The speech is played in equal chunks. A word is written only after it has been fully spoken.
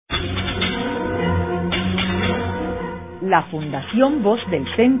la Fundación Voz del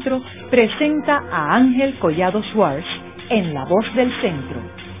Centro presenta a Ángel Collado Schwartz en La Voz del Centro,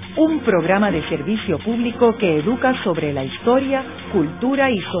 un programa de servicio público que educa sobre la historia, cultura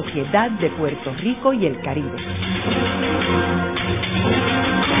y sociedad de Puerto Rico y el Caribe.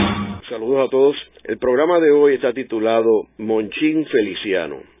 Saludos a todos. El programa de hoy está titulado Monchín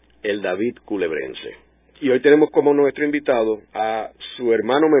Feliciano, el David Culebrense. Y hoy tenemos como nuestro invitado a su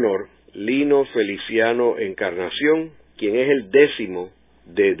hermano menor, Lino Feliciano Encarnación, quien es el 10º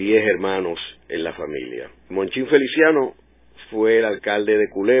de 10 hermanos en la familia. Monchín Feliciano fue el alcalde de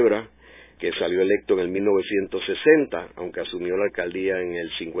Culebra, que salió electo en el 1960, aunque asumió la alcaldía en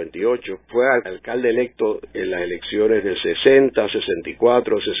el 58. Fue alcalde electo en las elecciones del 60,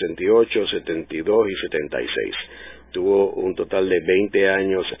 64, 68, 72 y 76. Tuvo un total de 20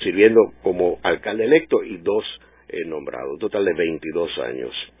 años sirviendo como alcalde electo y 2 nombrados, un total de 22 años.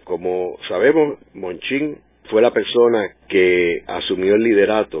 Como sabemos, Monchín fue la persona que asumió el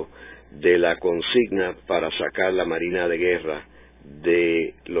liderato de la consigna para sacar la Marina de Guerra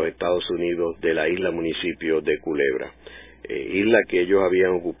de los Estados Unidos de la isla municipio de Culebra, isla que ellos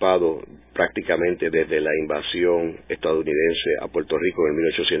habían ocupado prácticamente desde la invasión estadounidense a Puerto Rico en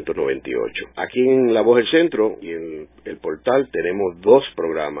 1898. Aquí en La Voz del Centro y en el portal tenemos 2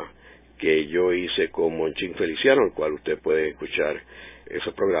 programas que yo hice con Monchín Feliciano, el cual usted puede escuchar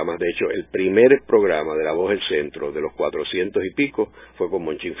esos programas. De hecho, el primer programa de La Voz del Centro, de los 400 y pico, fue con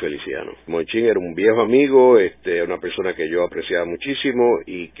Monchín Feliciano. Monchín era un viejo amigo, una persona que yo apreciaba muchísimo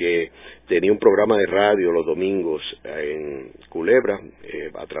y que tenía un programa de radio los domingos en Culebra,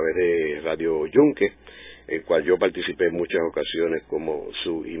 a través de Radio Yunque, el cual yo participé en muchas ocasiones como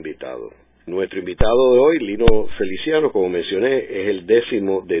su invitado. Nuestro invitado de hoy, Lino Feliciano, como mencioné, es el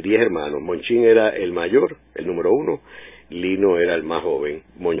 10º de 10 hermanos. Monchín era el mayor, el número 1, Lino era el más joven.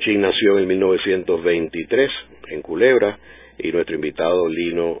 Monchín nació en 1923 en Culebra y nuestro invitado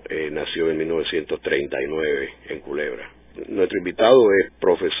Lino nació en 1939 en Culebra. Nuestro invitado es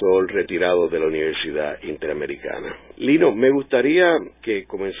profesor retirado de la Universidad Interamericana. Lino, me gustaría que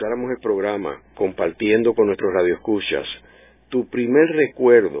comenzáramos el programa compartiendo con nuestros radioescuchas tu primer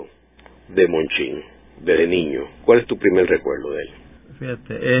recuerdo de Monchín, desde niño. ¿Cuál es tu primer recuerdo de él?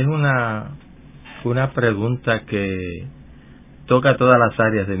 Fíjate, es una pregunta que toca todas las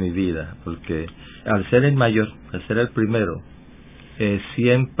áreas de mi vida, porque al ser el mayor, al ser el primero,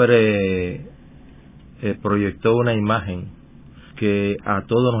 siempre proyectó una imagen que a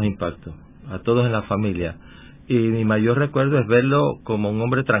todos nos impactó, a todos en la familia. Y mi mayor recuerdo es verlo como un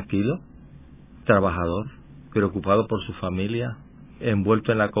hombre tranquilo, trabajador, preocupado por su familia,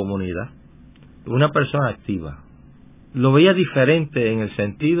 envuelto en la comunidad, una persona activa. Lo veía diferente en el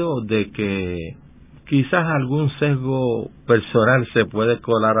sentido de que quizás algún sesgo personal se puede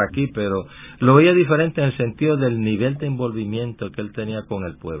colar aquí, pero lo veía diferente en el sentido del nivel de envolvimiento que él tenía con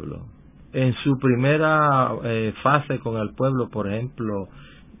el pueblo. En su primera fase con el pueblo, por ejemplo,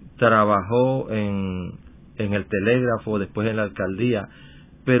 trabajó en el telégrafo, después en la alcaldía,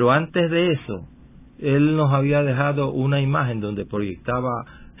 pero antes de eso, él nos había dejado una imagen donde proyectaba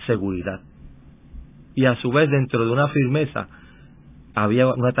seguridad. Y a su vez, dentro de una firmeza, había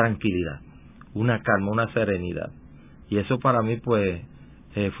una tranquilidad, una calma, una serenidad. Y eso para mí, pues,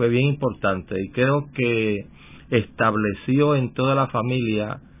 fue bien importante. Y creo que estableció en toda la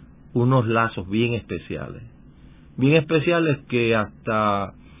familia unos lazos bien especiales. Bien especiales que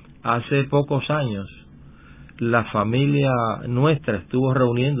hasta hace pocos años la familia nuestra estuvo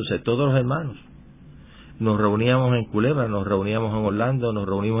reuniéndose, todos los hermanos. Nos reuníamos en Culebra, nos reuníamos en Orlando, nos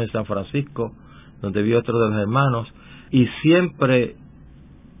reunimos en San Francisco, donde vi otro de los hermanos, y siempre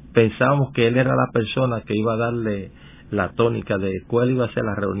pensábamos que él era la persona que iba a darle la tónica de cuál iba a ser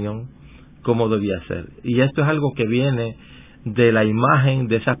la reunión, cómo debía ser. Y esto es algo que viene de la imagen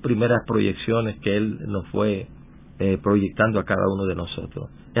de esas primeras proyecciones que él nos fue proyectando a cada uno de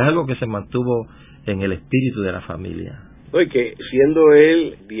nosotros. Es algo que se mantuvo en el espíritu de la familia. Oye, que siendo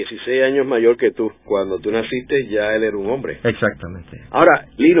él 16 años mayor que tú, cuando tú naciste ya él era un hombre. Exactamente. Ahora,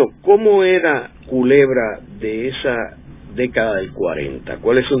 Lino, ¿cómo era Culebra de esa década del 40?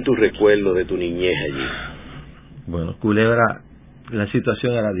 ¿Cuáles son tus recuerdos de tu niñez allí? Bueno, Culebra, la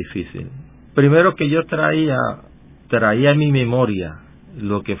situación era difícil. Primero que yo traía en mi memoria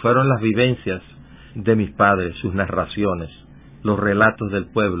lo que fueron las vivencias de mis padres, sus narraciones, los relatos del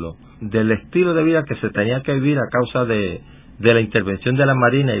pueblo, del estilo de vida que se tenía que vivir a causa de la intervención de la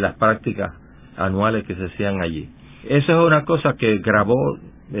Marina y las prácticas anuales que se hacían allí. Eso es una cosa que grabó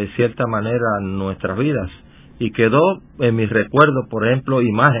de cierta manera nuestras vidas y quedó en mis recuerdos, por ejemplo,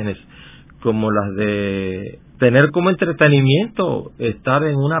 imágenes como las de tener como entretenimiento estar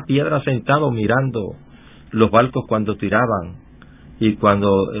en una piedra sentado mirando los barcos cuando tiraban y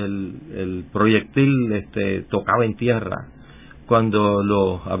cuando el proyectil tocaba en tierra, cuando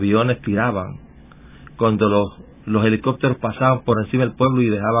los aviones tiraban, cuando los helicópteros pasaban por encima del pueblo y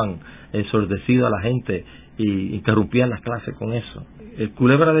dejaban ensordecido a la gente y interrumpían las clases con eso. El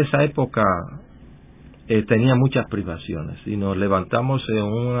Culebra de esa época tenía muchas privaciones y nos levantamos en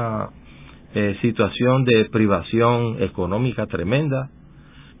una situación de privación económica tremenda,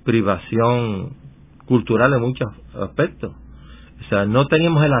 privación cultural en muchos aspectos. O sea, no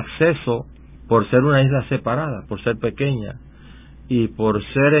teníamos el acceso por ser una isla separada, por ser pequeña y por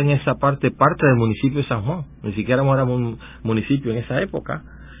ser en esa parte del municipio de San Juan. Ni siquiera éramos un municipio en esa época.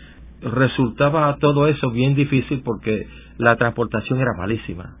 Resultaba todo eso bien difícil porque la transportación era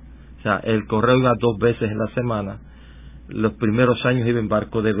malísima. O sea, el correo iba 2 veces en la semana. Los primeros años iba en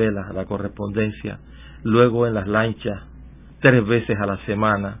barco de vela a la correspondencia, luego en las lanchas 3 veces a la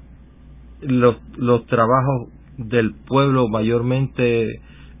semana. Los trabajos del pueblo mayormente,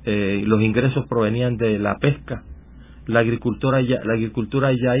 los ingresos provenían de la pesca. La agricultura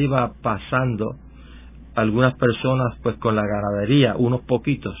ya iba pasando. Algunas personas pues con la ganadería, unos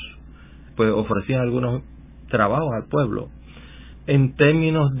poquitos, pues ofrecían algunos trabajos al pueblo. En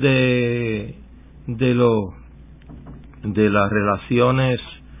términos de las relaciones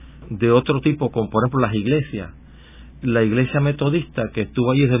de otro tipo, como por ejemplo las iglesias, la iglesia metodista que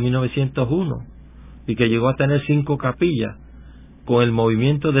estuvo allí desde 1901 y que llegó a tener 5 capillas, con el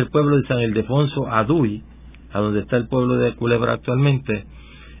movimiento del pueblo de San Ildefonso a Dui, a donde está el pueblo de Culebra actualmente,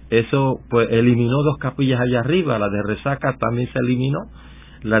 eso pues eliminó 2 capillas allá arriba. La de Resaca también se eliminó,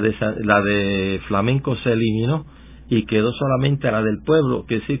 la de Flamenco se eliminó y quedó solamente la del pueblo.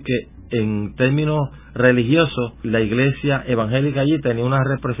 Quiere decir que en términos religiosos la iglesia evangélica allí tenía una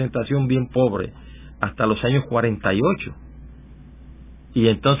representación bien pobre hasta los años 48. Y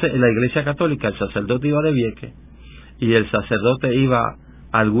entonces en la iglesia católica el sacerdote iba de Vieques y el sacerdote iba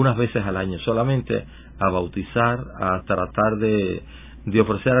algunas veces al año solamente a bautizar, a tratar de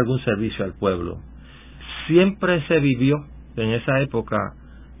ofrecer algún servicio al pueblo. Siempre se vivió en esa época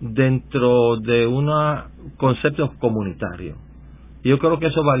dentro de unos conceptos comunitarios. Yo creo que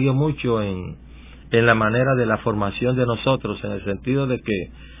eso valió mucho en la manera de la formación de nosotros, en el sentido de que,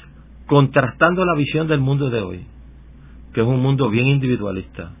 contrastando la visión del mundo de hoy, que es un mundo bien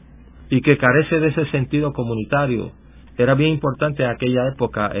individualista y que carece de ese sentido comunitario, era bien importante en aquella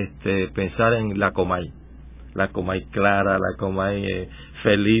época pensar en la Comay Clara, la Comay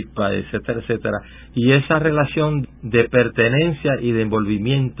Felipa, etcétera, etcétera, y esa relación de pertenencia y de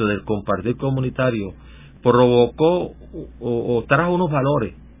envolvimiento del compartir comunitario provocó o trajo unos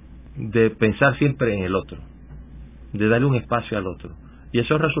valores de pensar siempre en el otro, de darle un espacio al otro, y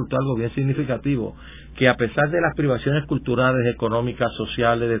eso resultó algo bien significativo, que a pesar de las privaciones culturales, económicas,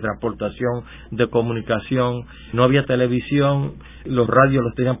 sociales, de transportación, de comunicación, no había televisión, los radios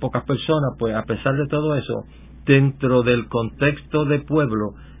los tenían pocas personas, pues a pesar de todo eso, dentro del contexto de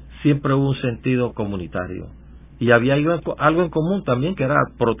pueblo siempre hubo un sentido comunitario y había algo en común también, que era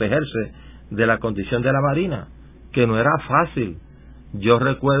protegerse de la condición de la marina, que no era fácil. Yo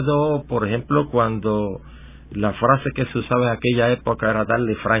recuerdo, por ejemplo, cuando la frase que se usaba en aquella época era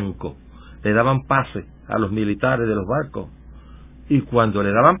darle franco, le daban pase a los militares de los barcos, y cuando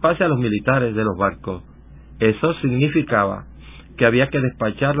le daban pase a los militares de los barcos, eso significaba que había que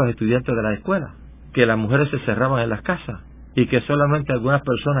despachar a los estudiantes de la escuela, que las mujeres se cerraban en las casas y que solamente algunas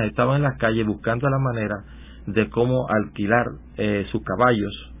personas estaban en las calles buscando la manera de cómo alquilar sus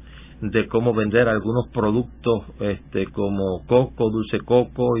caballos, de cómo vender algunos productos como coco, dulce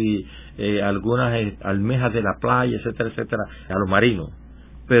coco y algunas almejas de la playa, etcétera, etcétera, a los marinos.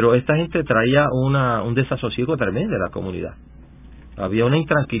 Pero esta gente traía un desasosiego tremendo de la comunidad. Había una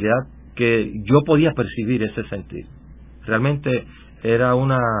intranquilidad que yo podía percibir ese sentir. Realmente era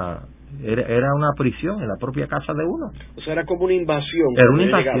una prisión en la propia casa de uno. O sea, era como una invasión.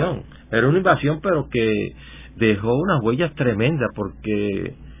 Era una invasión, pero que dejó unas huellas tremendas,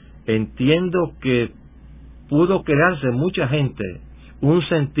 porque entiendo que pudo crearse mucha gente un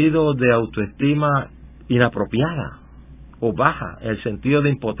sentido de autoestima inapropiada o baja, el sentido de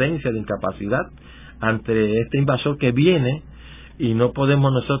impotencia, de incapacidad ante este invasor que viene y no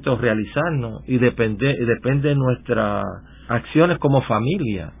podemos nosotros realizarnos, y depende de nuestras acciones como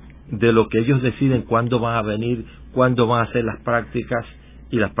familia, de lo que ellos deciden cuándo van a venir, cuándo van a hacer las prácticas,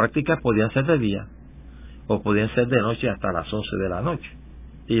 y las prácticas podían ser de día o podían ser de noche hasta las 11 de la noche.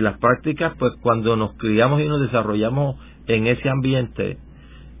 Y las prácticas, pues cuando nos criamos y nos desarrollamos en ese ambiente,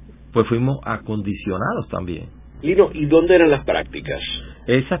 pues fuimos acondicionados también. Lino, ¿y dónde eran las prácticas?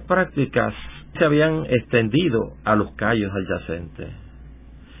 Esas prácticas se habían extendido a los cayos adyacentes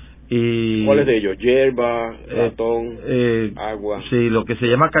Y ¿cuáles de ellos? Hierba, ratón, agua. Sí, lo que se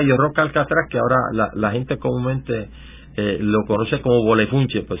llama Cayo Roca Alcatraz, que ahora la gente comúnmente lo conoce como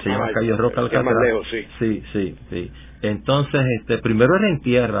Bolefunche, pues se llama Cayo Roca Alcatraz. Más lejos, sí. Sí. Entonces, primero era en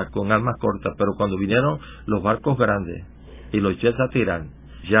tierra con armas cortas, pero cuando vinieron los barcos grandes y los jets a tirar,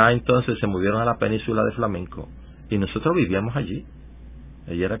 ya entonces se movieron a la península de Flamenco y nosotros vivíamos allí.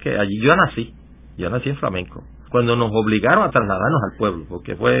 Allí yo nací en Flamenco. Cuando nos obligaron a trasladarnos al pueblo,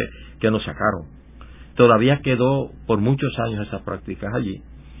 porque fue que nos sacaron, todavía quedó por muchos años esas prácticas allí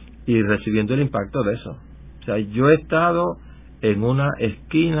y recibiendo el impacto de eso. O sea, yo he estado en una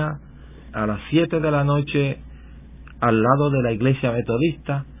esquina a las 7 de la noche al lado de la iglesia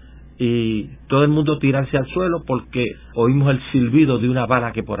metodista y todo el mundo tirarse al suelo porque oímos el silbido de una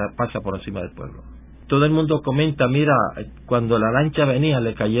bala que pasa por encima del pueblo. Todo el mundo comenta, mira, cuando la lancha venía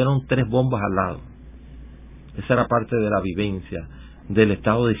le cayeron 3 bombas al lado. Esa era parte de la vivencia, del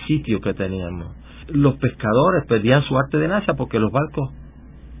estado de sitio que teníamos. Los pescadores perdían su arte de NASA porque los barcos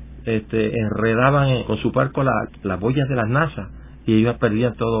enredaban con su barco las boyas de las nazas y ellos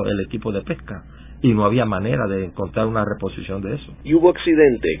perdían todo el equipo de pesca y no había manera de encontrar una reposición de eso. ¿Y hubo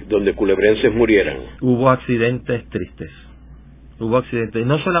accidentes donde culebrenses murieran? Hubo accidentes tristes. Hubo accidentes.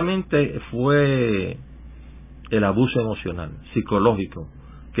 No solamente fue el abuso emocional, psicológico,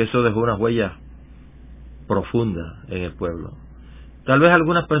 que eso dejó unas huellas profundas en el pueblo. Tal vez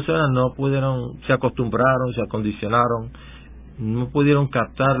algunas personas se acostumbraron, se acondicionaron, no pudieron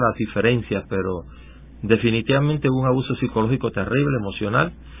captar las diferencias, pero definitivamente hubo un abuso psicológico terrible,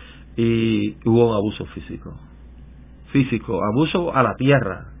 emocional, y hubo un abuso físico, abuso a la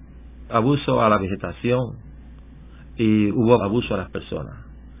tierra, abuso a la vegetación, y hubo abuso a las personas.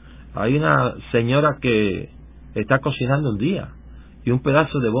 Hay una señora que está cocinando un día y un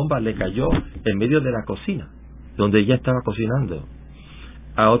pedazo de bomba le cayó en medio de la cocina donde ella estaba cocinando.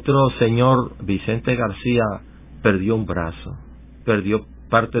 A otro señor, Vicente García, perdió un brazo, perdió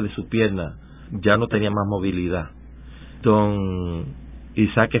parte de su pierna, ya no tenía más movilidad. Don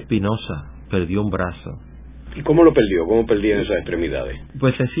Isaac Espinosa perdió un brazo. ¿Y cómo lo perdió? ¿Cómo perdían esas extremidades?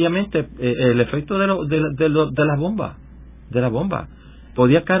 Pues sencillamente el efecto de las bombas,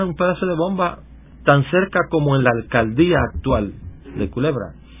 podía caer un pedazo de bomba tan cerca como en la alcaldía actual de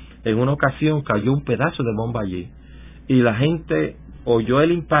Culebra. En una ocasión cayó un pedazo de bomba allí y la gente oyó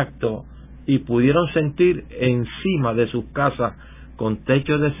el impacto y pudieron sentir encima de sus casas con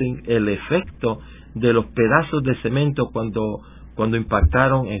techos de zinc el efecto de los pedazos de cemento cuando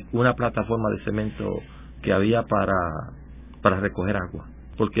impactaron en una plataforma de cemento que había para recoger agua,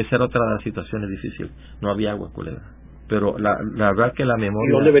 porque esa era otra de las situaciones difíciles, no había agua en Culebra. Pero la verdad que la memoria...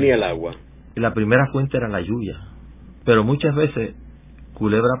 ¿Y dónde venía el agua? La primera fuente era la lluvia, pero muchas veces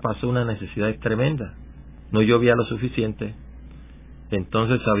Culebra pasó una necesidad tremenda, no llovía lo suficiente,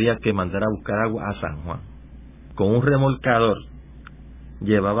 entonces había que mandar a buscar agua a San Juan. Con un remolcador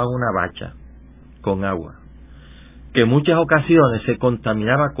llevaban una bacha con agua, que en muchas ocasiones se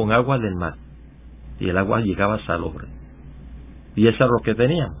contaminaba con agua del mar, y el agua llegaba salobre, y eso es lo que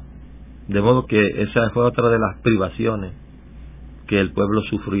teníamos. De modo que esa fue otra de las privaciones que el pueblo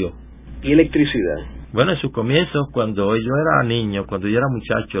sufrió. ¿Y electricidad? Bueno, en sus comienzos, cuando yo era niño, cuando yo era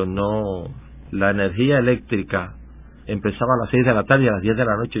muchacho, la energía eléctrica empezaba a las 6 de la tarde y a las 10 de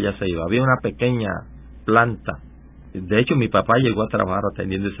la noche ya se iba. Había una pequeña planta. De hecho, mi papá llegó a trabajar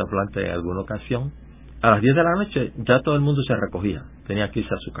atendiendo esa planta en alguna ocasión. A las 10 de la noche ya todo el mundo se recogía, tenía que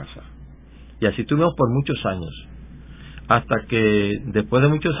irse a su casa. Y así tuvimos por muchos años, hasta que después de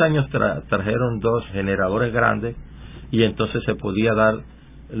muchos años trajeron 2 generadores grandes y entonces se podía dar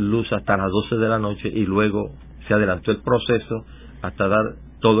luz hasta las 12 de la noche y luego se adelantó el proceso hasta dar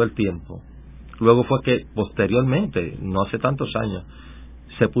todo el tiempo. Luego fue que posteriormente, no hace tantos años,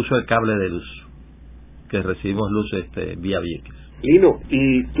 se puso el cable de luz, que recibimos luz vía Vieques. Lino,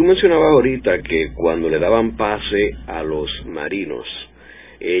 y tú mencionabas ahorita que cuando le daban pase a los marinos,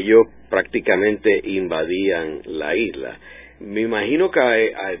 ellos prácticamente invadían la isla. Me imagino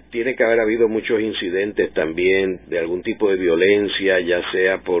que tiene que haber habido muchos incidentes también de algún tipo de violencia, ya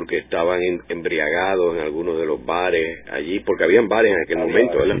sea porque estaban embriagados en algunos de los bares allí, porque habían bares en aquel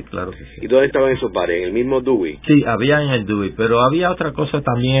momento, ¿verdad? Sí, claro que sí. ¿Y dónde estaban esos bares? ¿En el mismo Dewey? Sí, había en el Dewey, pero había otra cosa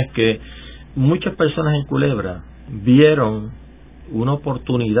también, es que muchas personas en Culebra vieron una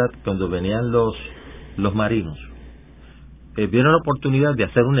oportunidad cuando venían los marinos, vieron la oportunidad de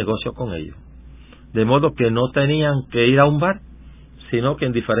hacer un negocio con ellos. De modo que no tenían que ir a un bar, sino que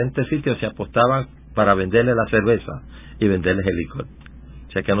en diferentes sitios se apostaban para venderles la cerveza y venderles el licor.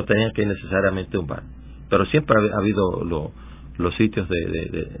 O sea que no tenían que ir necesariamente a un bar. Pero siempre ha habido los sitios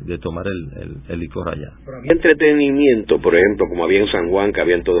de tomar el licor allá. Pero había entretenimiento, por ejemplo, como había en San Juan, que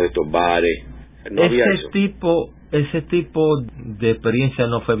habían todos estos bares. ¿No había eso? Ese tipo de experiencia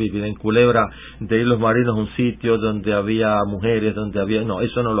no fue vivida en Culebra, de ir los marinos a un sitio donde había mujeres, no,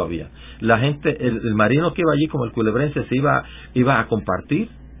 eso no lo había. La gente, el marino que iba allí como el culebrense se iba a compartir,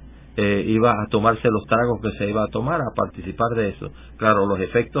 iba a tomarse los tragos que se iba a tomar, a participar de eso. Claro, los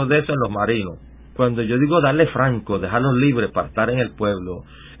efectos de eso en los marinos. Cuando yo digo darle franco, dejarlos libres para estar en el pueblo,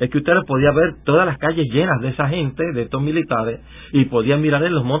 es que usted podía ver todas las calles llenas de esa gente, de estos militares, y podían mirar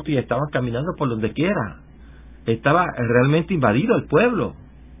en los montes y estaban caminando por donde quiera. Estaba realmente invadido el pueblo,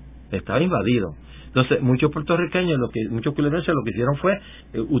 estaba invadido. Entonces muchos puertorriqueños, muchos culebrenses lo que hicieron fue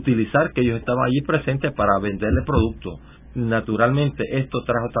utilizar que ellos estaban allí presentes para venderle productos. Naturalmente esto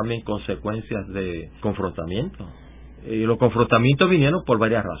trajo también consecuencias de confrontamiento, y los confrontamientos vinieron por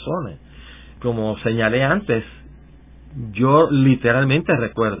varias razones. Como señalé antes, yo literalmente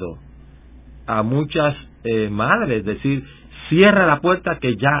recuerdo a muchas madres decir: cierra la puerta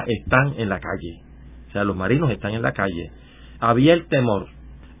que ya están en la calle. O sea, los marinos están en la calle. Había el temor,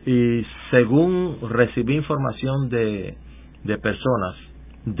 y según recibí información de personas,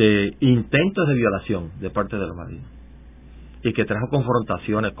 de intentos de violación de parte de los marinos, y que trajo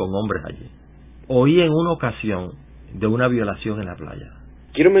confrontaciones con hombres allí. Oí en una ocasión de una violación en la playa.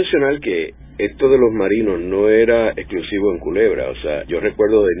 Quiero mencionar que esto de los marinos no era exclusivo en Culebra. O sea, yo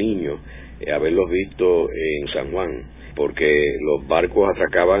recuerdo de niño haberlos visto en San Juan, porque los barcos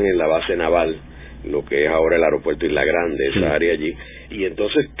atracaban en la base naval, lo que es ahora el aeropuerto Isla Grande, esa área allí, y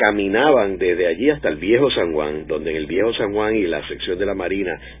entonces caminaban desde allí hasta el Viejo San Juan, donde en el Viejo San Juan y la sección de la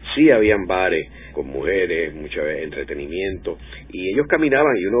Marina sí habían bares con mujeres, mucho entretenimiento, y ellos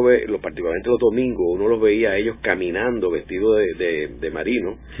caminaban, y uno ve, particularmente los domingos, uno los veía a ellos caminando vestidos de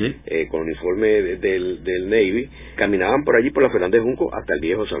marino, con uniforme del Navy, caminaban por allí por la Fernández Junco hasta el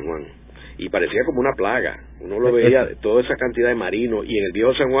Viejo San Juan. Y parecía como una plaga, uno lo veía, toda esa cantidad de marinos, y en el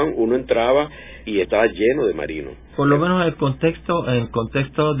Viejo San Juan uno entraba y estaba lleno de marinos. Por lo menos el contexto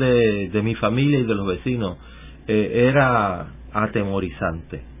de mi familia y de los vecinos era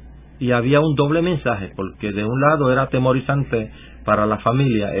atemorizante, y había un doble mensaje, porque de un lado era atemorizante para la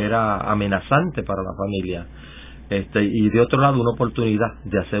familia, era amenazante para la familia, y de otro lado una oportunidad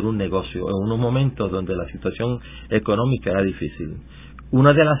de hacer un negocio en unos momentos donde la situación económica era difícil.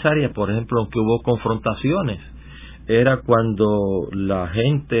 Una de las áreas, por ejemplo, en que hubo confrontaciones, era cuando la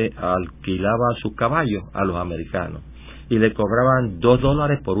gente alquilaba sus caballos a los americanos y le cobraban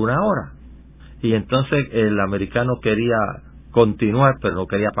 $2 por una hora. Y entonces el americano quería continuar, pero no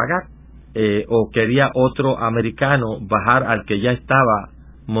quería pagar. O quería otro americano bajar al que ya estaba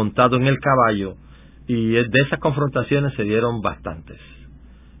montado en el caballo. Y de esas confrontaciones se dieron bastantes.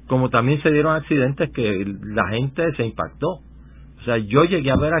 Como también se dieron accidentes que la gente se impactó. O sea, yo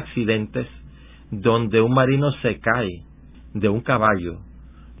llegué a ver accidentes donde un marino se cae de un caballo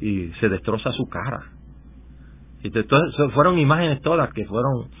y se destroza su cara. Y entonces fueron imágenes todas que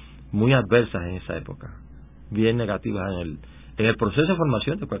fueron muy adversas en esa época, bien negativas en el proceso de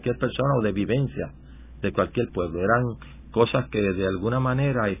formación de cualquier persona o de vivencia de cualquier pueblo. Eran cosas que de alguna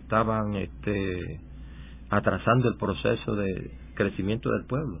manera estaban atrasando el proceso de crecimiento del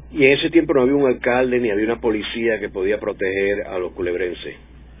pueblo. Y en ese tiempo no había un alcalde ni había una policía que podía proteger a los culebrenses.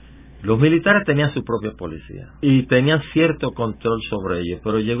 Los militares tenían su propia policía y tenían cierto control sobre ellos,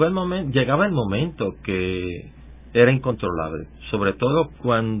 pero llegaba el momento que era incontrolable, sobre todo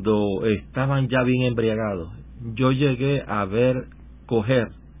cuando estaban ya bien embriagados. Yo llegué a ver coger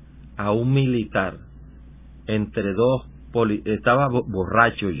a un militar entre dos estaba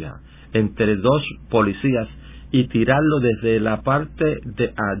borracho ya, entre dos policías, y tirarlo desde la parte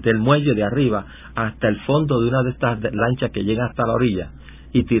del muelle de arriba hasta el fondo de una de estas lanchas que llegan hasta la orilla,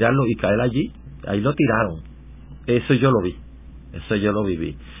 y tirarlo y caer allí. Ahí lo tiraron. Eso yo lo vi, eso yo lo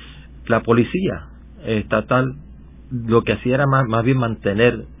viví. La policía estatal lo que hacía era más bien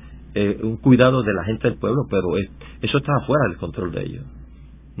mantener un cuidado de la gente del pueblo, pero eso estaba fuera del control de ellos.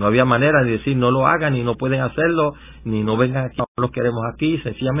 No había manera de decir no lo hagan, ni no pueden hacerlo, ni no vengan aquí, no los queremos aquí.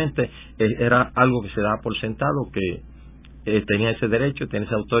 Sencillamente era algo que se daba por sentado, que tenía ese derecho, tenía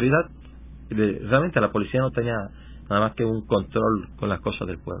esa autoridad. Realmente la policía no tenía nada más que un control con las cosas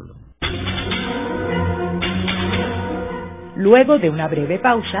del pueblo. Luego de una breve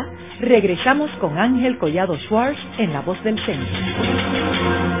pausa, regresamos con Ángel Collado Schwartz en La Voz del Centro.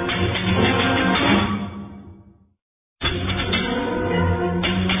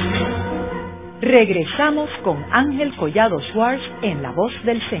 Regresamos con Ángel Collado Schwartz en La Voz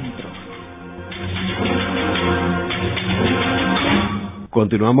del Centro.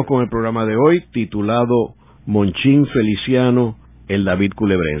 Continuamos con el programa de hoy titulado Monchín, Feliciano, el David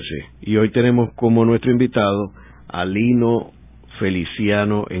Culebrense. Y hoy tenemos como nuestro invitado a Lino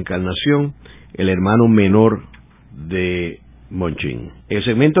Feliciano Encarnación, el hermano menor de Monchín. En el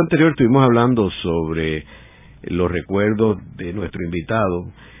segmento anterior estuvimos hablando sobre los recuerdos de nuestro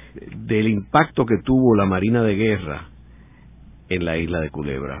invitado, del impacto que tuvo la Marina de Guerra en la isla de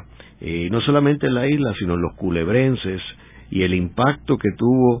Culebra. Y no solamente en la isla, sino en los culebrenses, y el impacto que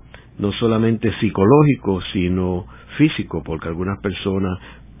tuvo no solamente psicológico, sino físico, porque algunas personas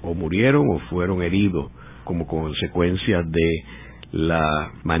o murieron o fueron heridos como consecuencia de las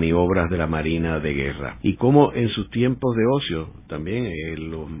maniobras de la Marina de Guerra. Y como en sus tiempos de ocio también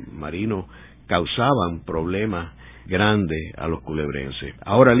los marinos causaban problemas grandes a los culebrenses.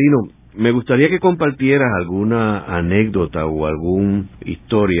 Ahora, Lino, me gustaría que compartieras alguna anécdota o alguna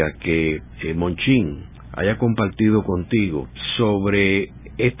historia que Monchín haya compartido contigo sobre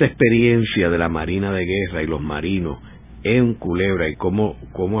esta experiencia de la Marina de Guerra y los marinos en Culebra y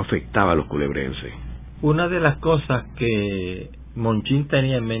cómo afectaba a los culebrenses. Una de las cosas que Monchín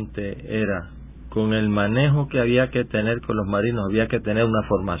tenía en mente era, con el manejo que había que tener con los marinos, había que tener una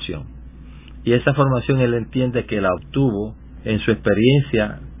formación. Y esa formación él entiende que la obtuvo en su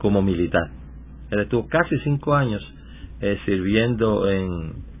experiencia como militar. Él estuvo casi 5 años sirviendo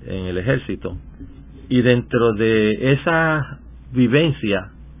en el ejército. Y dentro de esa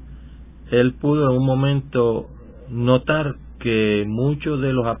vivencia, él pudo en un momento notar que muchos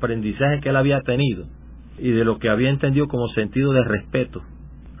de los aprendizajes que él había tenido y de lo que había entendido como sentido de respeto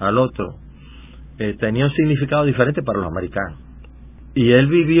al otro, tenía un significado diferente para los americanos. Y él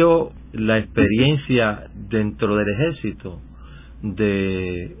vivió la experiencia dentro del ejército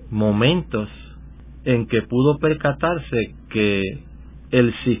de momentos en que pudo percatarse que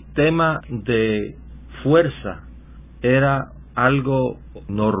el sistema de fuerza era algo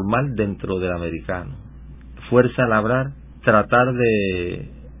normal dentro del americano. Fuerza al hablar, tratar de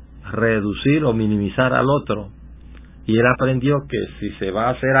reducir o minimizar al otro, y él aprendió que si se va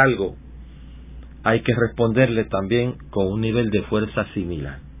a hacer algo hay que responderle también con un nivel de fuerza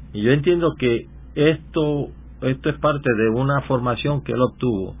similar. Y yo entiendo que esto es parte de una formación que él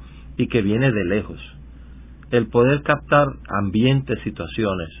obtuvo y que viene de lejos. El poder captar ambientes,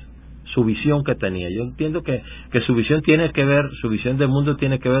 situaciones, su visión que tenía. Yo entiendo que su visión tiene que ver, su visión del mundo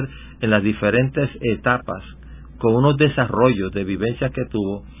tiene que ver en las diferentes etapas, con unos desarrollos de vivencias que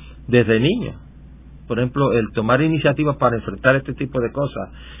tuvo desde niño. Por ejemplo, el tomar iniciativas para enfrentar este tipo de cosas.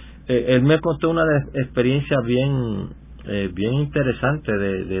 Él me contó una experiencia bien interesante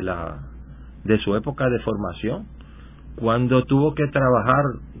de su época de formación, cuando tuvo que trabajar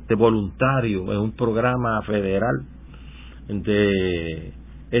de voluntario en un programa federal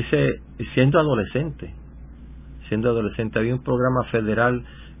siendo adolescente había un programa federal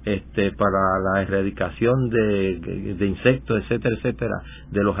para la erradicación de insectos, etcétera,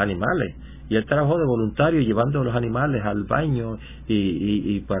 de los animales, y él trabajó de voluntario llevando a los animales al baño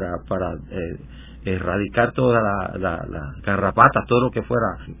y para erradicar toda la garrapatas, todo lo que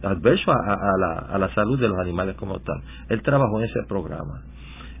fuera adverso a la salud de los animales como tal. Él trabajó en ese programa.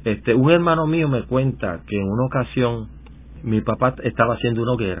 Un hermano mío me cuenta que en una ocasión mi papá estaba haciendo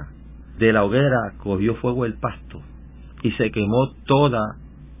una hoguera. De la hoguera cogió fuego el pasto y se quemó toda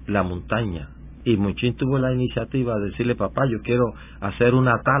la montaña. Y Monchín tuvo la iniciativa de decirle: papá, yo quiero hacer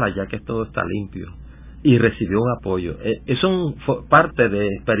una tala ya que todo está limpio. Y recibió un apoyo. Eso es parte de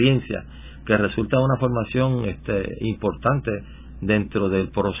experiencia que resulta de una formación importante dentro del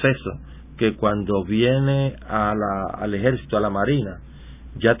proceso, que cuando viene al ejército, a la marina,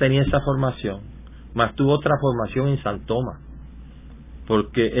 ya tenía esa formación, más tuvo otra formación en San Tomás,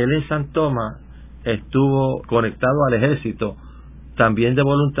 porque él en San Tomás estuvo conectado al ejército también de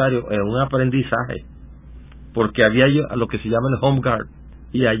voluntario en un aprendizaje, porque había lo que se llama el Home Guard,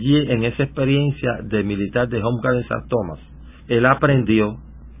 y allí en esa experiencia de militar de Home Guard en San Tomás, él aprendió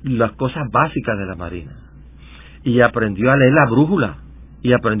las cosas básicas de la marina, y aprendió a leer la brújula,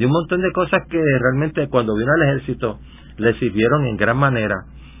 y aprendió un montón de cosas que realmente cuando vino al ejército le sirvieron en gran manera.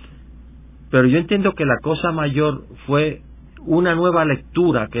 Pero yo entiendo que la cosa mayor fue una nueva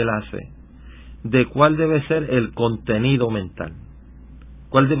lectura que él hace de cuál debe ser el contenido mental,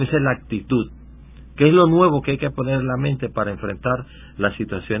 cuál debe ser la actitud, qué es lo nuevo que hay que poner en la mente para enfrentar las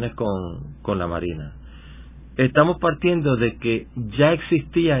situaciones con la marina. Estamos partiendo de que ya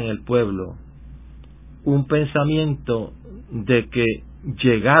existía en el pueblo un pensamiento de que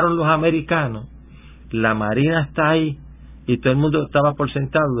llegaron los americanos, la marina está ahí, y todo el mundo estaba por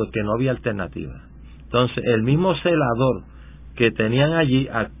sentado de que no había alternativa. Entonces el mismo celador que tenían allí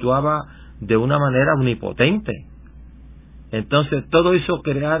actuaba de una manera omnipotente. Entonces todo hizo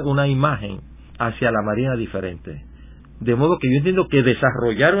crear una imagen hacia la Marina diferente. De modo que yo entiendo que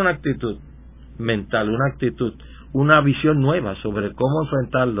desarrollar una actitud mental, una visión nueva sobre cómo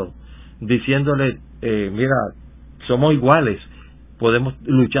enfrentarlo, diciéndole, mira, somos iguales, podemos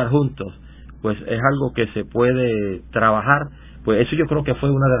luchar juntos, pues es algo que se puede trabajar. Pues eso yo creo que fue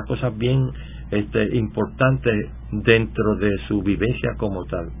una de las cosas bien importantes dentro de su vivencia como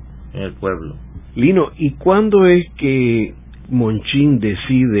tal en el pueblo. Lino, ¿y cuándo es que Monchín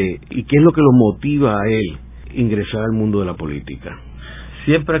decide y qué es lo que lo motiva a él ingresar al mundo de la política?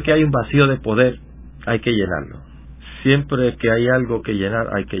 Siempre que hay un vacío de poder hay que llenarlo. Siempre que hay algo que llenar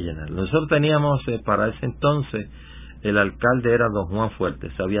hay que llenarlo. Nosotros teníamos para ese entonces, el alcalde era don Juan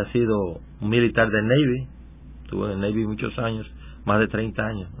Fuertes, había sido un militar del Navy, estuvo en el Navy muchos años, más de 30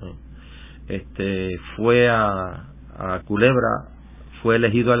 años. Fue a Culebra, fue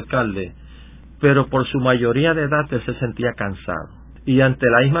elegido alcalde, pero por su mayoría de edad él se sentía cansado. Y ante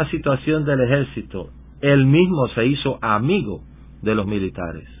la misma situación del ejército, él mismo se hizo amigo de los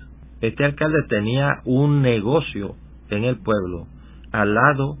militares. Este alcalde tenía un negocio en el pueblo, al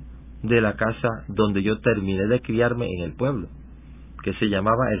lado de la casa donde yo terminé de criarme en el pueblo, que se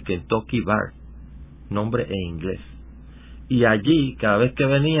llamaba el Kentucky Bar, nombre en inglés. Y allí, cada vez que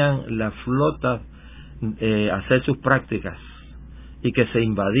venían las flotas a hacer sus prácticas, y que se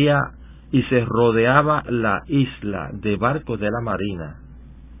invadía y se rodeaba la isla de barcos de la Marina,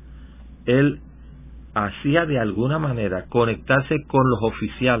 él hacía de alguna manera conectarse con los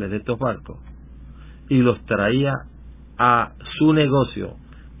oficiales de estos barcos y los traía a su negocio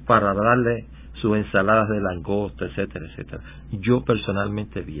para darle sus ensaladas de langosta, etcétera, etcétera. Yo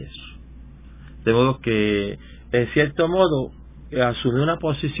personalmente vi eso. De modo que, en cierto modo, asumí una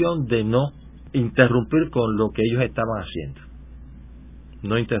posición de no interrumpir con lo que ellos estaban haciendo.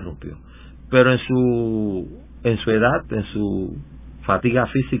 No interrumpió. Pero en su edad, en su fatiga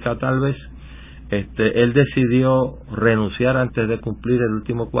física tal vez, él decidió renunciar antes de cumplir el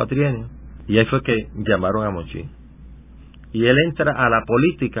último cuatrienio, y ahí fue que llamaron a Monchín. Y él entra a la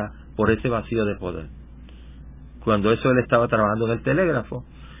política por ese vacío de poder. Cuando él estaba trabajando en el telégrafo,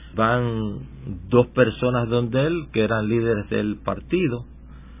 van dos personas donde él, que eran líderes del partido,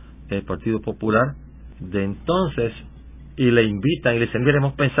 el Partido Popular de entonces, y le invitan y le dicen, mira,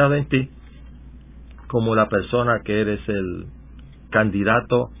 hemos pensado en ti como la persona que eres el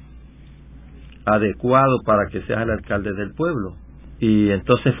candidato adecuado para que seas el alcalde del pueblo. Y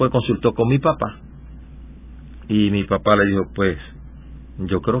entonces consultó con mi papá, y mi papá le dijo, pues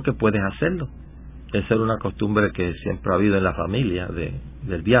yo creo que puedes hacerlo. Esa era una costumbre que siempre ha habido en la familia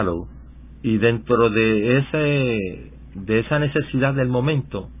del diálogo, y dentro de esa necesidad del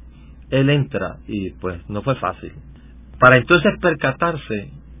momento él entra, y pues no fue fácil, para entonces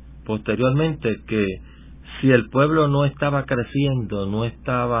percatarse posteriormente que si el pueblo no estaba creciendo, no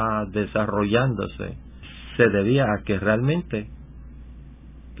estaba desarrollándose, se debía a que realmente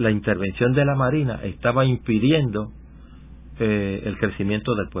la intervención de la Marina estaba impidiendo el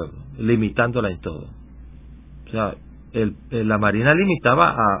crecimiento del pueblo, limitándola en todo. O sea, la Marina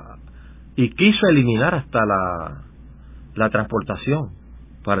limitaba y quiso eliminar hasta la transportación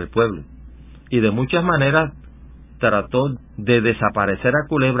para el pueblo, y de muchas maneras trató de desaparecer a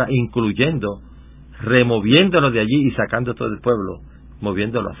Culebra, incluyendo removiéndolo de allí y sacando todo el pueblo,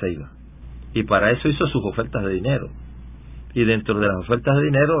 moviéndolo a Ceiba. Y para eso hizo sus ofertas de dinero. Y dentro de las ofertas de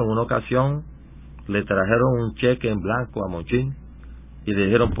dinero, en una ocasión le trajeron un cheque en blanco a Monchín y le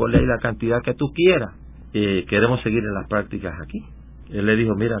dijeron, ponle ahí la cantidad que tú quieras, queremos seguir en las prácticas aquí. Él le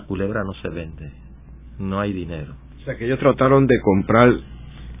dijo, mira, Culebra no se vende, no hay dinero. O sea que ellos trataron de comprar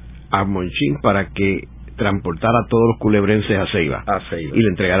a Monchín para que transportara a todos los culebrenses a Ceiba y le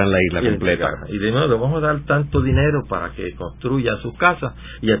entregaran la isla completa. Y de nuevo, le vamos a dar tanto dinero para que construya sus casas,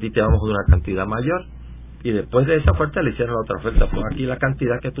 y a ti te vamos a dar una cantidad mayor. Y después de esa oferta le hicieron la otra oferta, pues aquí la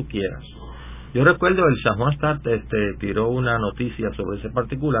cantidad que tú quieras. Yo recuerdo el San Juan Star tiró una noticia sobre ese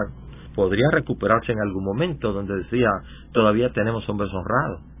particular, podría recuperarse en algún momento, donde decía, todavía tenemos hombres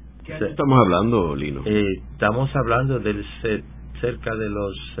honrados. ¿Qué año estamos hablando, Lino? Estamos hablando del cerca de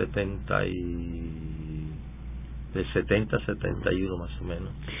los 70, 71 más o menos.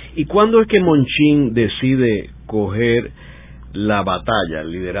 ¿Y cuándo es que Monchín decide coger la batalla,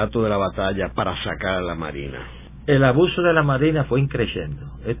 el liderato de la batalla para sacar a la Marina? El abuso de la Marina fue increciendo.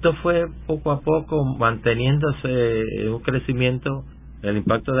 Esto fue poco a poco manteniéndose en un crecimiento. El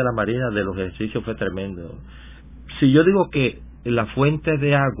impacto de la Marina, de los ejercicios, fue tremendo. Si yo digo que la fuente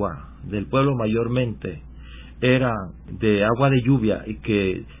de agua del pueblo mayormente era de agua de lluvia y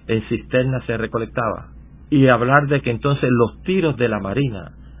que en cisternas se recolectaba, y hablar de que entonces los tiros de la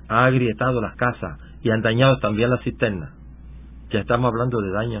Marina han agrietado las casas y han dañado también las cisternas, ya estamos hablando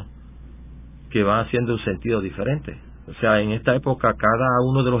de daños que van haciendo un sentido diferente. O sea, en esta época cada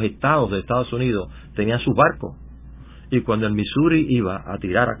uno de los estados de Estados Unidos tenía su barco, y cuando el Missouri iba a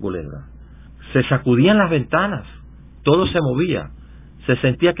tirar a Culebra, se sacudían las ventanas, todo se movía, se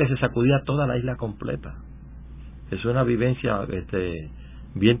sentía que se sacudía toda la isla completa. Es una vivencia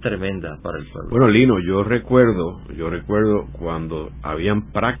bien tremenda para el pueblo. Bueno, Lino, yo recuerdo cuando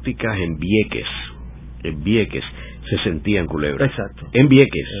habían prácticas en Vieques se sentía en Culebra. Exacto. En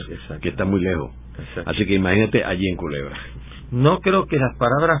Vieques, exacto, que está muy lejos. Exacto. Así que imagínate allí en Culebra. No creo que las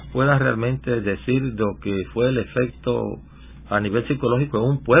palabras puedan realmente decir lo que fue el efecto a nivel psicológico en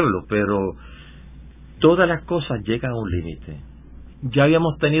un pueblo, pero todas las cosas llegan a un límite. Ya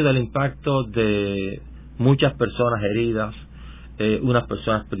habíamos tenido el impacto de muchas personas heridas, unas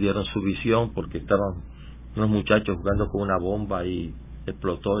personas perdieron su visión porque estaban unos muchachos jugando con una bomba y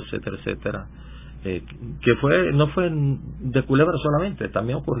explotó, etcétera, etcétera. Que no fue de Culebra solamente,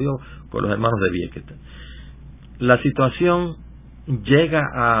 también ocurrió con los hermanos de Vieques. La situación llega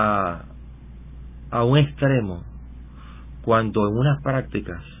a un extremo cuando en unas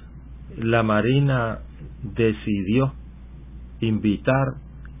prácticas la Marina decidió invitar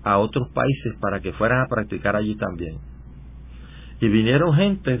a otros países para que fueran a practicar allí también, y vinieron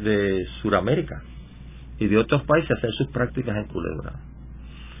gente de Sudamérica y de otros países a hacer sus prácticas en Culebra,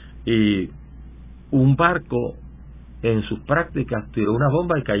 y un barco en sus prácticas tiró una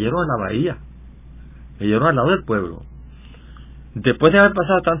bomba y cayeron en la bahía, cayeron al lado del pueblo. Después de haber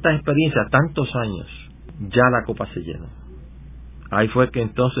pasado tantas experiencias, tantos años, ya la copa se llenó. Ahí fue que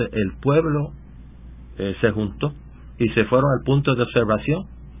entonces el pueblo se juntó y se fueron al punto de observación,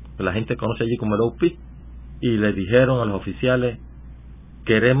 que la gente conoce allí como el OP, y le dijeron a los oficiales: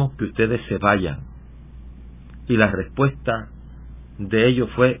 queremos que ustedes se vayan. Y la respuesta de ellos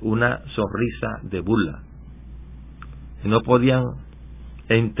fue una sonrisa de burla. No podían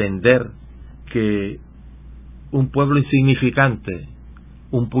entender que un pueblo insignificante,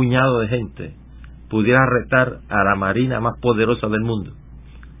 un puñado de gente, pudiera retar a la marina más poderosa del mundo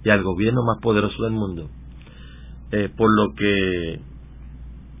y al gobierno más poderoso del mundo. Por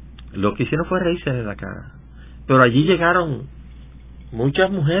lo que hicieron fue reírse de la cara. Pero allí llegaron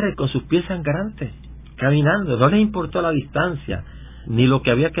muchas mujeres con sus pies sangrantes, caminando. No les importó la distancia, ni lo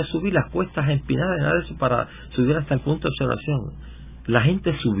que había que subir, las cuestas empinadas, nada de eso, para subir hasta el punto de observación. La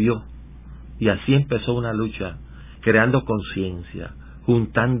gente subió, y así empezó una lucha, creando conciencia,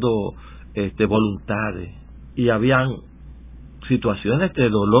 juntando voluntades, y habían situaciones de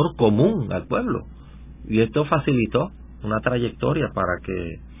dolor común al pueblo, y esto facilitó una trayectoria para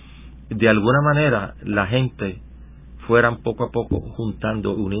que de alguna manera la gente fueran poco a poco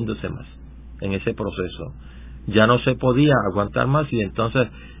juntando, uniéndose más en ese proceso. Ya no se podía aguantar más, y entonces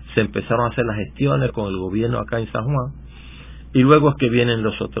se empezaron a hacer las gestiones con el gobierno acá en San Juan, y luego es que vienen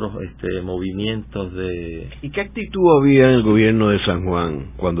los otros movimientos de... ¿Y qué actitud había en el gobierno de San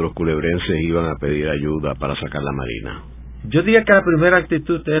Juan cuando los culebrenses iban a pedir ayuda para sacar la marina? Yo diría que la primera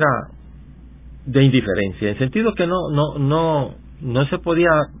actitud era de indiferencia, en el sentido que no se podía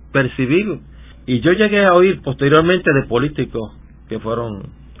percibir, y yo llegué a oír posteriormente de políticos que fueron,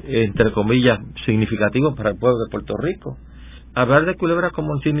 entre comillas, significativos para el pueblo de Puerto Rico, hablar de Culebra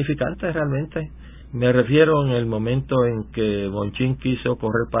como insignificante realmente. Me refiero en el momento en que Monchín quiso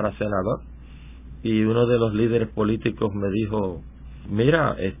correr para senador, y uno de los líderes políticos me dijo: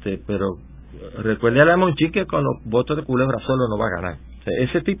 mira, pero recuérdale a Monchín que con los votos de Culebra solo no va a ganar.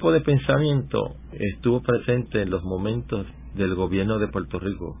 Ese tipo de pensamiento estuvo presente en los momentos del gobierno de Puerto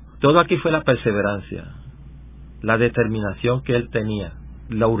Rico. Todo aquí fue la perseverancia, la determinación que él tenía,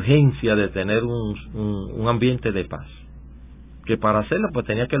 la urgencia de tener un ambiente de paz, que para hacerlo pues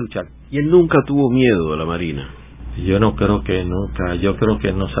tenía que luchar. ¿Y él nunca tuvo miedo de la marina? Yo no creo que nunca, yo creo que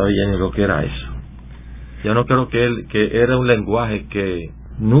él no sabía ni lo que era eso. Yo no creo que era un lenguaje que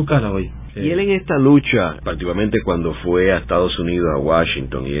nunca lo oí. Y él en esta lucha, particularmente cuando fue a Estados Unidos, a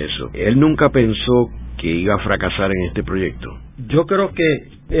Washington y eso, ¿él nunca pensó que iba a fracasar en este proyecto? Yo creo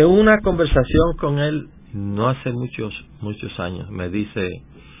que en una conversación con él, no hace muchos años, me dice: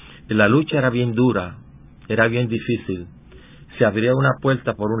 la lucha era bien dura, era bien difícil, se abría una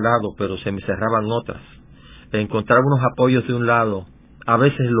puerta por un lado, pero se me cerraban otras. Encontraba unos apoyos de un lado, a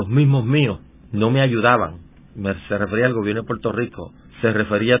veces los mismos míos no me ayudaban. Se refería al gobierno de Puerto Rico. Se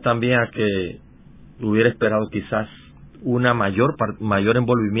refería también a que hubiera esperado quizás una mayor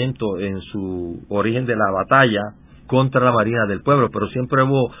envolvimiento en su origen de la batalla contra la Marina del pueblo, pero siempre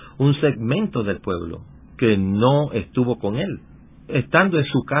hubo un segmento del pueblo que no estuvo con él. Estando en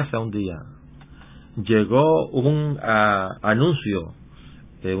su casa un día, llegó un anuncio,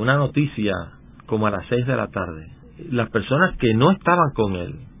 una noticia como a las 6 de la tarde. Las personas que no estaban con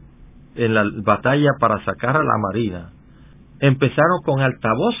él en la batalla para sacar a la Marina, empezaron con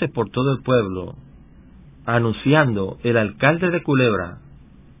altavoces por todo el pueblo, anunciando: el alcalde de Culebra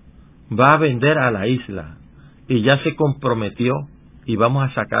va a vender a la isla, y ya se comprometió, y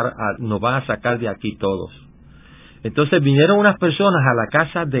nos van a sacar de aquí todos. Entonces vinieron unas personas a la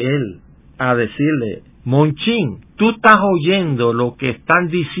casa de él a decirle: Monchín, tú estás oyendo lo que están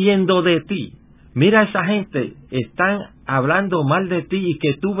diciendo de ti. Mira, esa gente están hablando mal de ti y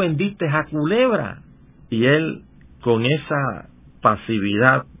que tú vendiste a Culebra. Y él, con esa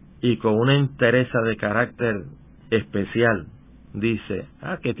pasividad y con una entereza de carácter especial, dice: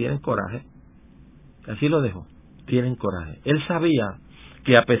 que tienen coraje. Así lo dejó, tienen coraje. Él sabía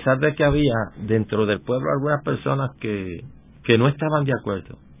que a pesar de que había dentro del pueblo algunas personas que no estaban de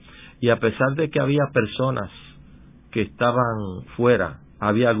acuerdo, y a pesar de que había personas que estaban fuera,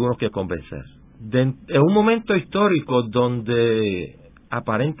 había algunos que convencer. En un momento histórico donde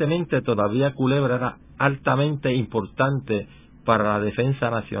aparentemente todavía Culebra era altamente importante para la defensa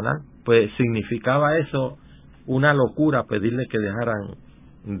nacional, pues significaba eso una locura pedirle que dejaran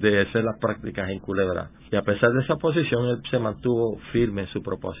de hacer las prácticas en Culebra. Y a pesar de esa posición, él se mantuvo firme en su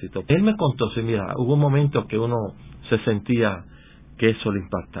propósito. Él me contó: sí, mira, hubo momentos que uno se sentía que eso le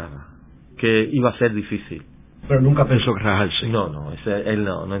impactaba, que iba a ser difícil. Pero nunca pensó rajarse. No, él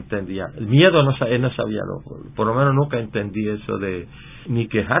no entendía. El miedo, él no sabía, por lo menos nunca entendí eso de ni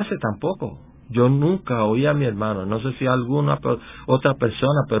quejarse tampoco. Yo nunca oí a mi hermano, no sé si alguna otra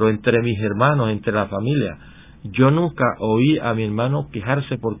persona, pero entre mis hermanos, entre la familia, yo nunca oí a mi hermano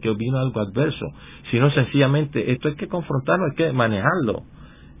quejarse porque vino algo adverso, sino sencillamente: esto hay que confrontarlo, hay que manejarlo.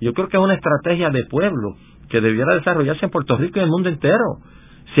 Yo creo que es una estrategia de pueblo que debiera desarrollarse en Puerto Rico y en el mundo entero.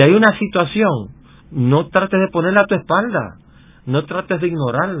 Si hay una situación, no trates de ponerla a tu espalda, no trates de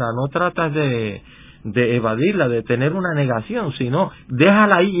ignorarla, no trates de evadirla, de tener una negación, sino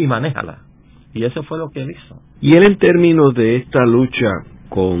déjala ahí y manéjala. Y eso fue lo que él hizo. Y él, en términos de esta lucha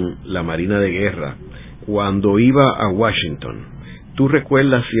con la Marina de Guerra, cuando iba a Washington, ¿tú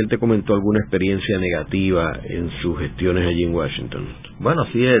recuerdas si él te comentó alguna experiencia negativa en sus gestiones allí en Washington? Bueno,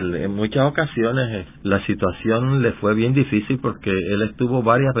 sí, en muchas ocasiones la situación le fue bien difícil porque él estuvo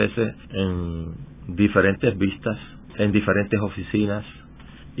varias veces en diferentes vistas, en diferentes oficinas,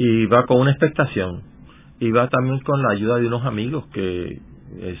 y va con una expectación, y va también con la ayuda de unos amigos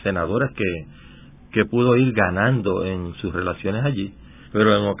senadores que pudo ir ganando en sus relaciones allí,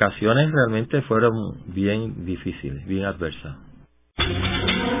 pero en ocasiones realmente fueron bien difíciles, bien adversas.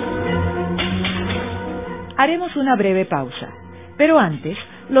 Haremos una breve pausa, pero antes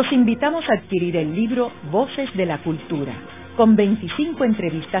los invitamos a adquirir el libro Voces de la Cultura, con 25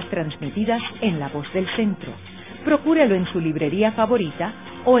 entrevistas transmitidas en La Voz del Centro. Procúrelo en su librería favorita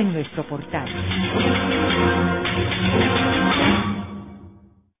o en nuestro portal.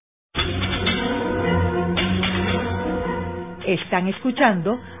 Están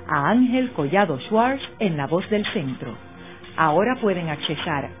escuchando a Ángel Collado Schwartz en La Voz del Centro. Ahora pueden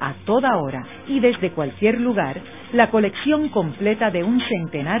accesar a toda hora y desde cualquier lugar la colección completa de un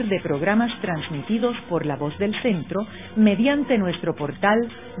centenar de programas transmitidos por La Voz del Centro mediante nuestro portal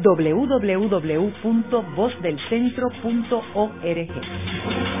www.vozdelcentro.org.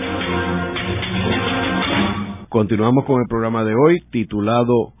 Continuamos con el programa de hoy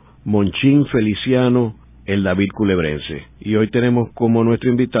titulado Monchín, Feliciano, el David Culebrense. Y hoy tenemos como nuestro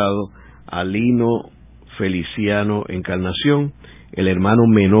invitado a Lino Feliciano Encarnación, el hermano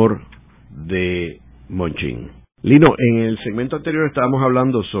menor de Monchín. Lino, en el segmento anterior estábamos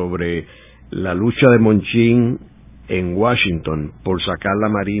hablando sobre la lucha de Monchín en Washington por sacar la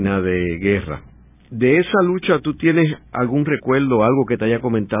Marina de Guerra. De esa lucha, ¿tú tienes algún recuerdo, algo que te haya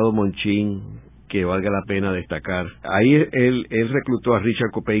comentado Monchín que valga la pena destacar? Ahí él reclutó a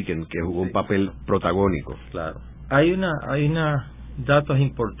Richard Copeiken, que jugó un papel protagónico. Claro. Hay una datos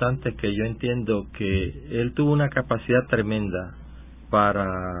importantes que yo entiendo que él tuvo una capacidad tremenda para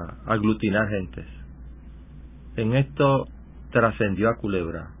aglutinar gentes. En esto trascendió a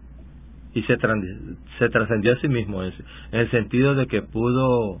Culebra y se trascendió a sí mismo en el sentido de que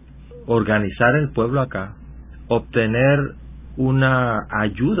pudo organizar el pueblo acá, obtener una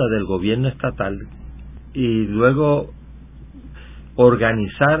ayuda del gobierno estatal y luego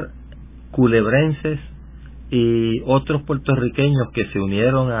organizar culebrenses y otros puertorriqueños que se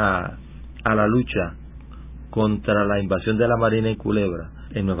unieron a la lucha contra la invasión de la Marina en Culebra,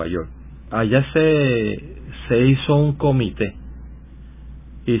 en Nueva York. Allá se hizo un comité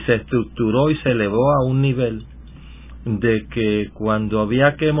y se estructuró y se elevó a un nivel de que cuando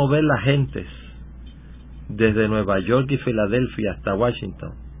había que mover las gentes desde Nueva York y Filadelfia hasta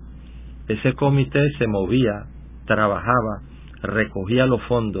Washington, ese comité se movía, trabajaba, recogía los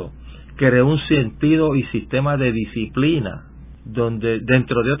fondos, creó un sentido y sistema de disciplina, donde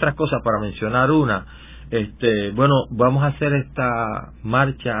dentro de otras cosas, para mencionar una, vamos a hacer esta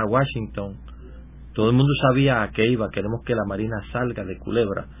marcha a Washington. Todo el mundo sabía a qué iba. Queremos que la Marina salga de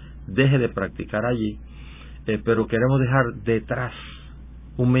Culebra, deje de practicar allí, pero queremos dejar detrás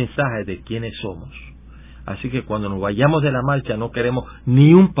un mensaje de quiénes somos. Así que cuando nos vayamos de la marcha no queremos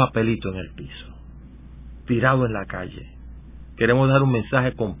ni un papelito en el piso, tirado en la calle. Queremos dar un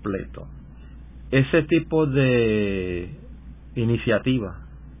mensaje completo. Ese tipo de iniciativa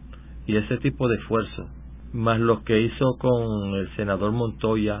y ese tipo de esfuerzo, más lo que hizo con el senador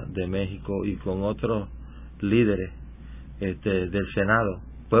Montoya de México y con otros líderes del Senado,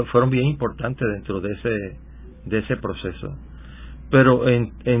 fueron bien importantes dentro de ese proceso. Pero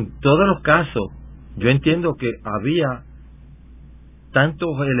en todos los casos, yo entiendo que había tantos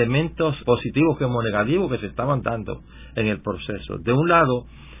elementos positivos como negativos que se estaban dando en el proceso. De un lado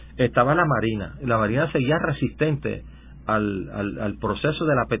estaba la Marina seguía resistente al proceso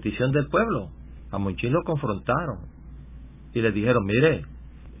de la petición del pueblo. A Monchín lo confrontaron y le dijeron: mire,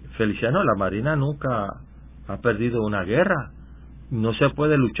 Feliciano, la Marina nunca ha perdido una guerra, no se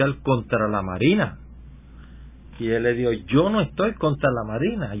puede luchar contra la Marina. Y él le dijo: yo no estoy contra la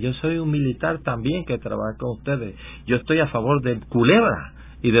Marina, yo soy un militar también que trabaja con ustedes, yo estoy a favor de Culebra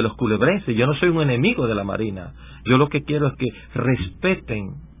y de los culebrenses, yo no soy un enemigo de la Marina, yo lo que quiero es que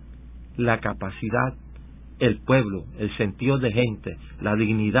respeten la capacidad, el pueblo, el sentido de gente, la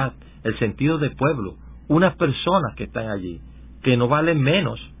dignidad, el sentido de pueblo, unas personas que están allí, que no valen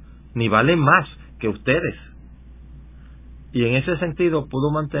menos ni valen más que ustedes. Y en ese sentido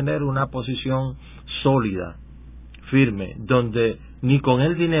pudo mantener una posición sólida, firme, donde ni con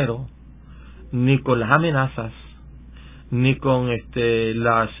el dinero, ni con las amenazas, ni con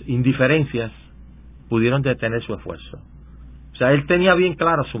las indiferencias pudieron detener su esfuerzo. O sea, él tenía bien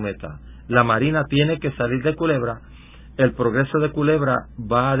clara su meta. La Marina tiene que salir de Culebra. El progreso de Culebra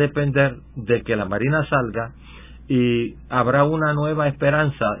va a depender de que la Marina salga, y habrá una nueva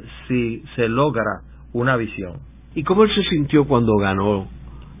esperanza si se logra una visión. ¿Y cómo él se sintió cuando ganó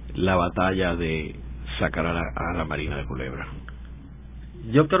la batalla de sacar a la Marina de Culebra?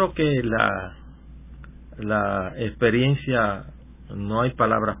 Yo creo que la experiencia, no hay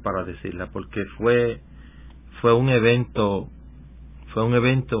palabras para decirla, porque fue un evento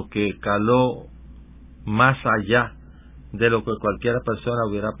que caló más allá de lo que cualquier persona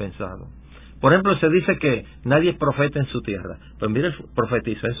hubiera pensado. Por ejemplo, se dice que nadie es profeta en su tierra. Pues mire,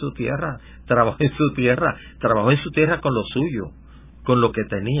 profetizó en su tierra, trabajó en su tierra con lo suyo, con lo que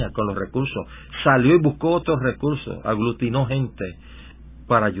tenía, con los recursos. Salió y buscó otros recursos, aglutinó gente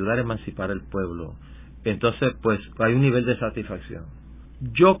para ayudar a emancipar el pueblo. Entonces, pues, hay un nivel de satisfacción.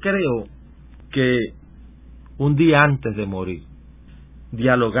 Yo creo que un día antes de morir,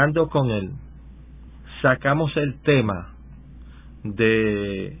 dialogando con él, sacamos el tema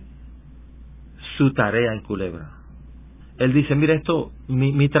de su tarea en Culebra. Él dice: mira,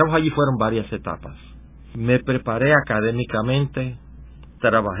 mi trabajo allí fueron varias etapas. Me preparé académicamente,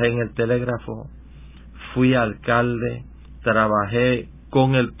 trabajé en el telégrafo, fui alcalde, trabajé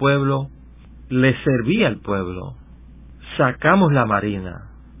con el pueblo, le serví al pueblo, sacamos la Marina.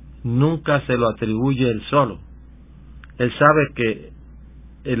 Nunca se lo atribuye él solo. Él sabe que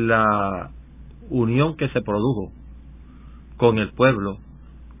en la unión que se produjo con el pueblo,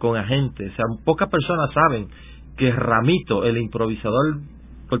 con agentes, o sea, pocas personas saben que Ramito, el improvisador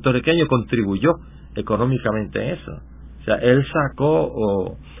puertorriqueño, contribuyó económicamente en eso. O sea,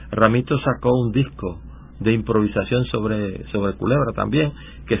 Ramito sacó un disco de improvisación sobre Culebra también,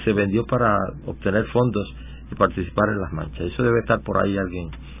 que se vendió para obtener fondos y participar en las marchas. Eso debe estar por ahí, alguien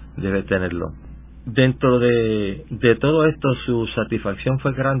debe tenerlo. Dentro de todo esto, su satisfacción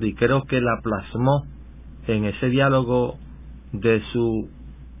fue grande, y creo que la plasmó en ese diálogo de su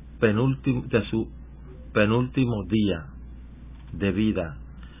penúltimo día de vida,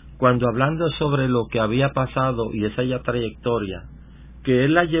 cuando, hablando sobre lo que había pasado y esa ya trayectoria que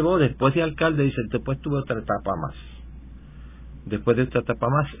él la llevó después de alcalde, dice: después tuve otra etapa más. Después de esta etapa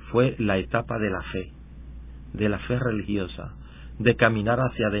más fue la etapa de la fe religiosa, de caminar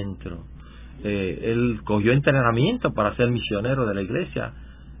hacia adentro. Él cogió entrenamiento para ser misionero de la iglesia,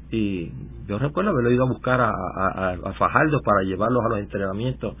 y yo recuerdo haberlo ido a buscar a Fajardo para llevarlos a los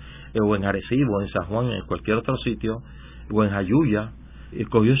entrenamientos, o en Arecibo, en San Juan, en cualquier otro sitio, o en Jayuya. Y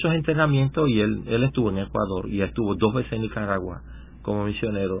cogió esos entrenamientos, y él estuvo en Ecuador, y estuvo 2 veces en Nicaragua como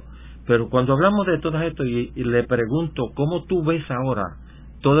misionero. Pero cuando hablamos de todo esto, y le pregunto: ¿cómo tú ves ahora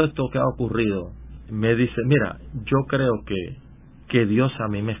todo esto que ha ocurrido? Me dice: mira, yo creo que Dios a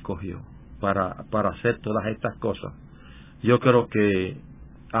mí me escogió para hacer todas estas cosas. Yo creo que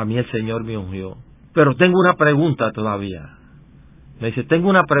a mí el Señor me ungió. Pero tengo una pregunta todavía. Me dice, tengo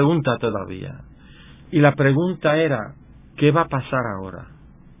una pregunta todavía. Y la pregunta era, ¿qué va a pasar ahora?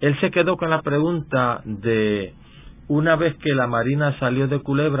 Él se quedó con la pregunta de, una vez que la Marina salió de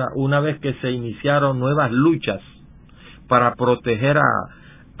Culebra, una vez que se iniciaron nuevas luchas para proteger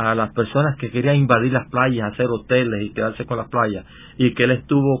a las personas que querían invadir las playas, hacer hoteles y quedarse con las playas, y que él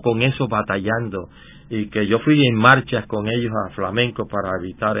estuvo con eso batallando, y que yo fui en marchas con ellos a Flamenco para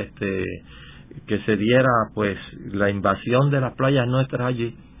evitar que se diera pues la invasión de las playas nuestras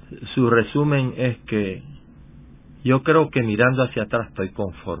allí. Su resumen es que yo creo que mirando hacia atrás estoy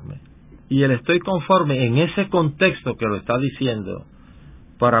conforme, y el estoy conforme en ese contexto que lo está diciendo,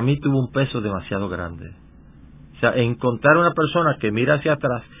 para mí tuvo un peso demasiado grande. O sea, encontrar una persona que mira hacia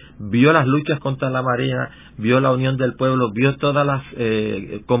atrás, vio las luchas contra la Marina, vio la unión del pueblo, vio todas las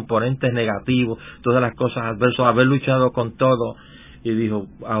componentes negativos, todas las cosas adversas, haber luchado con todo, y dijo,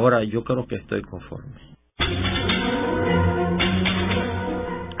 ahora yo creo que estoy conforme.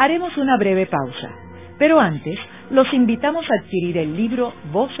 Haremos una breve pausa, pero antes los invitamos a adquirir el libro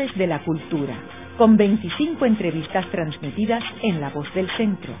Voces de la Cultura, con 25 entrevistas transmitidas en La Voz del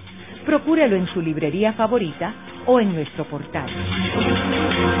Centro. Procúrelo en su librería favorita o en nuestro portal.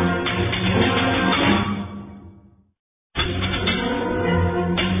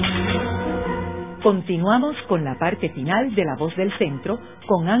 Continuamos con la parte final de La Voz del Centro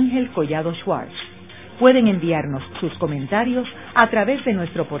con Ángel Collado Schwartz. Pueden enviarnos sus comentarios a través de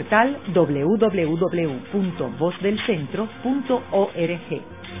nuestro portal www.vozdelcentro.org.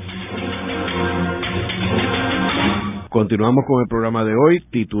 Continuamos con el programa de hoy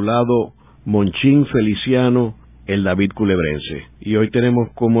titulado Monchín, Feliciano, el David Culebrense. Y hoy tenemos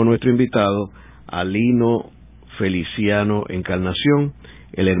como nuestro invitado a Lino Feliciano Encarnación,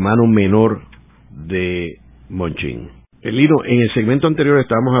 el hermano menor de Monchín. Lino, en el segmento anterior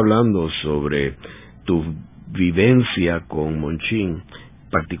estábamos hablando sobre tu vivencia con Monchín,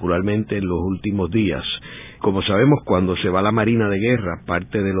 particularmente en los últimos días. Como sabemos, cuando se va la Marina de Guerra,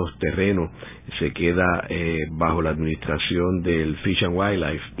 parte de los terrenos se queda bajo la administración del Fish and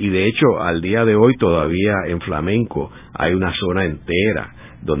Wildlife. Y de hecho, al día de hoy todavía en Flamenco hay una zona entera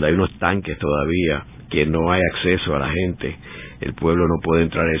donde hay unos tanques todavía que no hay acceso a la gente. El pueblo no puede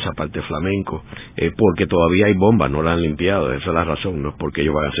entrar en esa parte de Flamenco porque todavía hay bombas, no la han limpiado. Esa es la razón, no es porque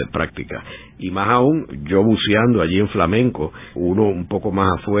ellos van a hacer práctica. Y más aún, yo buceando allí en Flamenco, uno un poco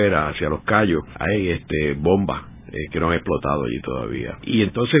más afuera, hacia los Cayos, hay bombas que no han explotado allí todavía. Y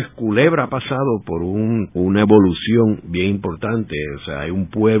entonces Culebra ha pasado por una evolución bien importante. O sea, hay un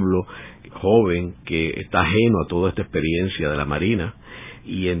pueblo joven que está ajeno a toda esta experiencia de la Marina,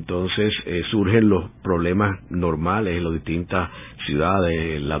 y entonces surgen los problemas normales en las distintas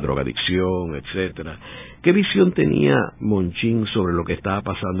ciudades, la drogadicción, etcétera. ¿Qué visión tenía Monchín sobre lo que estaba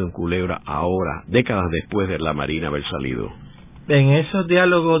pasando en Culebra ahora, décadas después de la Marina haber salido? En esos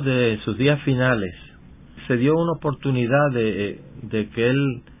diálogos de sus días finales se dio una oportunidad de que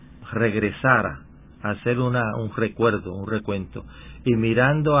él regresara a hacer un recuerdo, un recuento, y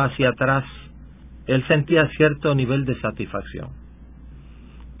mirando hacia atrás él sentía cierto nivel de satisfacción,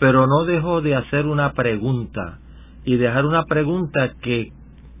 pero no dejó de hacer una pregunta, y dejar una pregunta que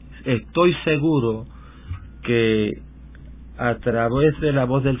estoy seguro que a través de La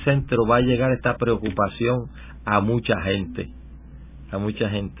Voz del Centro va a llegar esta preocupación a mucha gente.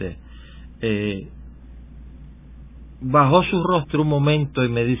 Bajó su rostro un momento y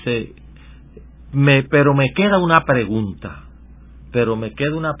me dice, pero me queda una pregunta.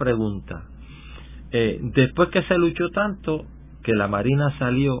 Después que se luchó tanto, que la Marina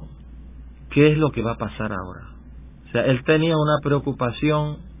salió, ¿qué es lo que va a pasar ahora? O sea, él tenía una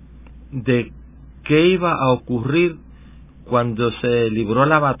preocupación de qué iba a ocurrir cuando se libró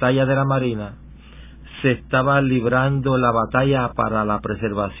la batalla de la Marina. Se estaba librando la batalla para la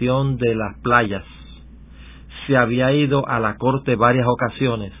preservación de las playas. Se había ido a la corte varias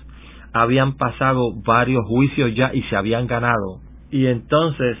ocasiones. Habían pasado varios juicios ya y se habían ganado. Y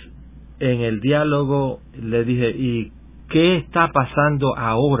entonces, en el diálogo le dije, ¿y qué está pasando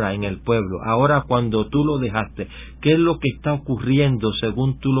ahora en el pueblo? Ahora cuando tú lo dejaste, ¿qué es lo que está ocurriendo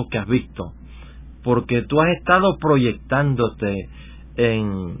según tú lo que has visto? Porque tú has estado proyectándote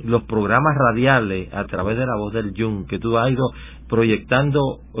en los programas radiales a través de La Voz del Yun, que tú has ido proyectando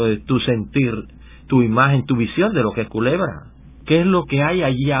tu sentir, tu imagen, tu visión de lo que es Culebra. ¿Qué es lo que hay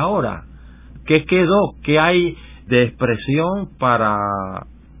allí ahora? ¿Qué quedó? ¿Qué hay de expresión para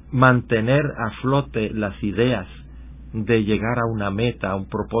mantener a flote las ideas de llegar a una meta, a un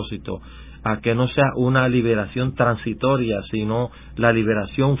propósito, a que no sea una liberación transitoria, sino la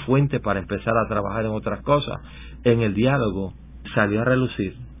liberación fuente para empezar a trabajar en otras cosas? En el diálogo salió a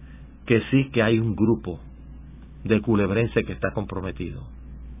relucir que sí que hay un grupo de culebrense que está comprometido.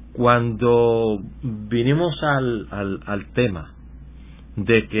 Cuando vinimos al tema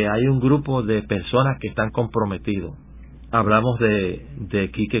de que hay un grupo de personas que están comprometidos, hablamos de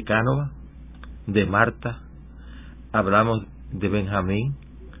Quique Cánova, de Marta, hablamos de Benjamín,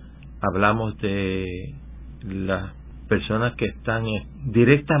 hablamos de las personas que están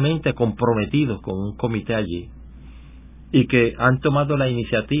directamente comprometidos con un comité allí y que han tomado la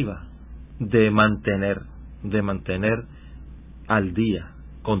iniciativa de mantener al día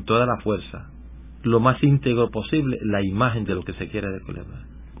con toda la fuerza, lo más íntegro posible, la imagen de lo que se quiere de Culebra.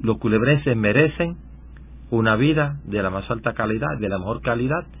 Los culebrenses merecen una vida de la más alta calidad, de la mejor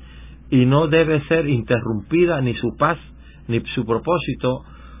calidad, y no debe ser interrumpida ni su paz ni su propósito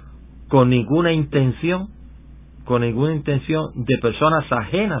con ninguna intención de personas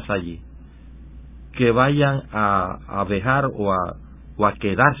ajenas allí que vayan a vejar o a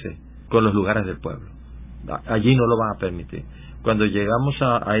quedarse con los lugares del pueblo. Allí no lo van a permitir. Cuando llegamos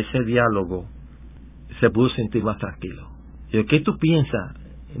a ese diálogo, se pudo sentir más tranquilo. Yo, ¿qué tú piensas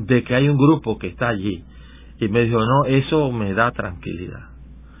de que hay un grupo que está allí? Y me dijo, no, eso me da tranquilidad.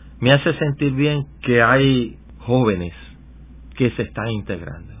 Me hace sentir bien que hay jóvenes que se están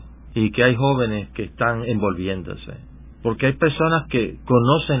integrando y que hay jóvenes que están envolviéndose. Porque hay personas que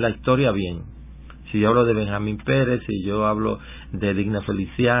conocen la historia bien. Si yo hablo de Benjamín Pérez, si yo hablo de Digna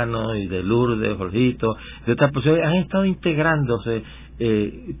Feliciano y de Lourdes, Jorgito, de otras personas, han estado integrándose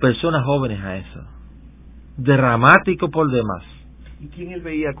personas jóvenes a eso. Dramático por demás. ¿Y quién él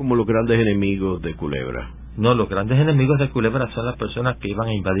veía como los grandes enemigos de Culebra? No, los grandes enemigos de Culebra son las personas que iban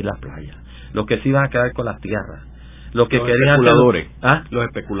a invadir las playas, los que se iban a quedar con las tierras, los que querían especuladores.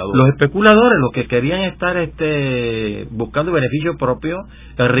 Los especuladores, los que querían estar buscando beneficio propio,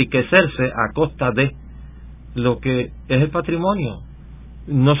 enriquecerse a costa de lo que es el patrimonio,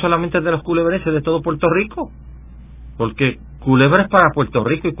 no solamente de los culebrenses, de todo Puerto Rico, porque Culebra es para Puerto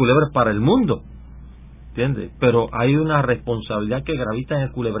Rico y Culebra es para el mundo, ¿entiendes? Pero hay una responsabilidad que gravita en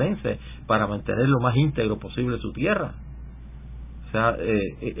el culebrense para mantener lo más íntegro posible su tierra. O sea,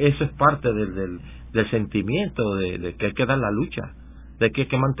 eso es parte del sentimiento de que hay que dar la lucha, de que hay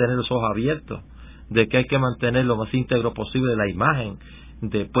que mantener los ojos abiertos, de que hay que mantener lo más íntegro posible la imagen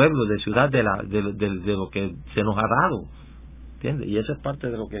de pueblo, de ciudad, de lo que se nos ha dado, ¿entiendes? Y eso es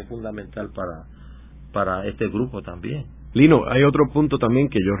parte de lo que es fundamental para este grupo también. Lino, hay otro punto también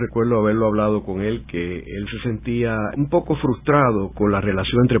que yo recuerdo haberlo hablado con él, que él se sentía un poco frustrado con la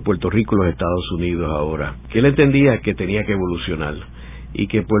relación entre Puerto Rico y los Estados Unidos ahora, que él entendía que tenía que evolucionar y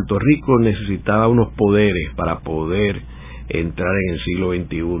que Puerto Rico necesitaba unos poderes para poder entrar en el siglo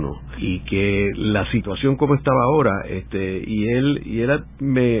XXI, y que la situación como estaba ahora, y él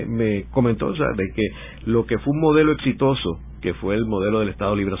me comentó, o sea, de que lo que fue un modelo exitoso, que fue el modelo del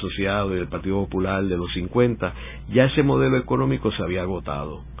Estado Libre Asociado y del Partido Popular de los 50, ya ese modelo económico se había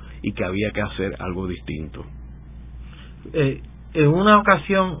agotado y que había que hacer algo distinto. En una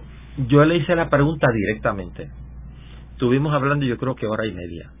ocasión yo le hice la pregunta directamente. Estuvimos hablando, yo creo que hora y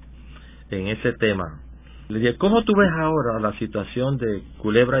media en ese tema. Le dije, ¿cómo tú ves ahora la situación de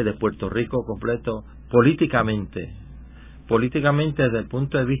Culebra y de Puerto Rico completo políticamente desde el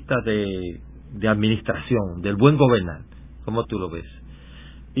punto de vista de administración, del buen gobernar? ¿Cómo tú lo ves?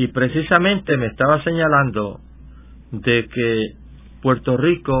 Y precisamente me estaba señalando de que Puerto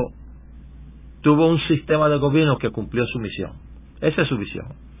Rico tuvo un sistema de gobierno que cumplió su misión. Esa es su visión.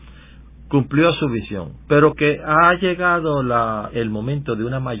 Cumplió su visión, pero que ha llegado el momento de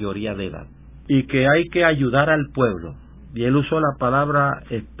una mayoría de edad y que hay que ayudar al pueblo. Y él usó la palabra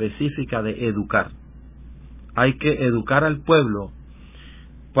específica de educar. Hay que educar al pueblo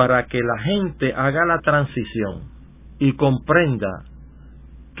para que la gente haga la transición y comprenda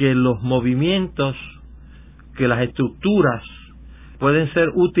que los movimientos, que las estructuras pueden ser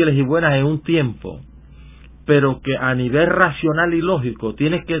útiles y buenas en un tiempo, pero que a nivel racional y lógico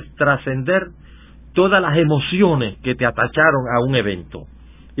tienes que trascender todas las emociones que te atacharon a un evento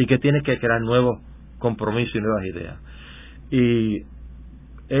y que tienes que crear nuevos compromisos y nuevas ideas. Y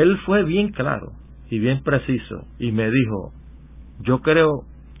él fue bien claro y bien preciso y me dijo, yo creo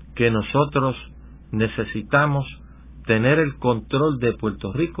que nosotros necesitamos tener el control de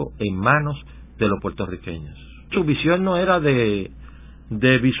Puerto Rico en manos de los puertorriqueños. Su visión no era de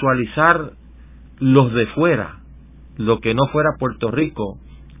visualizar los de fuera, lo que no fuera Puerto Rico,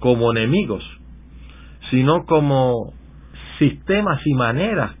 como enemigos, sino como sistemas y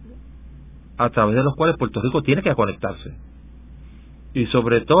maneras a través de los cuales Puerto Rico tiene que conectarse. Y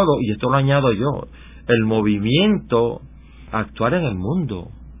sobre todo, y esto lo añado yo, el movimiento actual en el mundo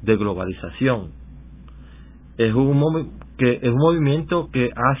de globalización es un que es un movimiento que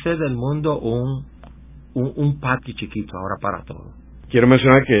hace del mundo un patio chiquito ahora para todos. Quiero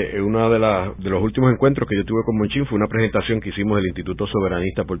mencionar que uno de los últimos encuentros que yo tuve con Monchín fue una presentación que hicimos del Instituto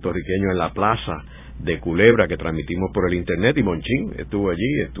Soberanista Puertorriqueño en la plaza de Culebra, que transmitimos por el internet, y Monchín estuvo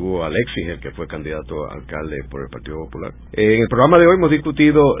allí, estuvo Alexis, el que fue candidato a alcalde por el Partido Popular. En el programa de hoy hemos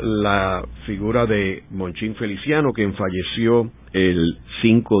discutido la figura de Monchín Feliciano, quien falleció el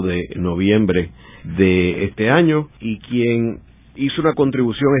 5 de noviembre de este año y quien hizo una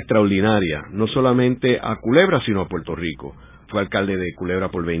contribución extraordinaria, no solamente a Culebra, sino a Puerto Rico. Fue alcalde de Culebra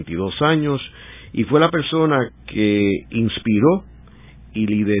por 22 años y fue la persona que inspiró y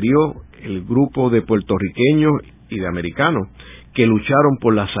lideró el grupo de puertorriqueños y de americanos que lucharon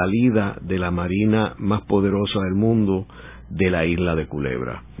por la salida de la marina más poderosa del mundo de la isla de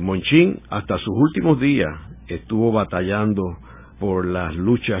Culebra. Monchín, hasta sus últimos días, estuvo batallando por las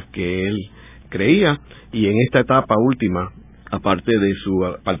luchas que él creía, y en esta etapa última, aparte de su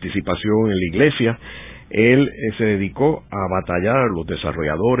participación en la iglesia, él se dedicó a batallar a los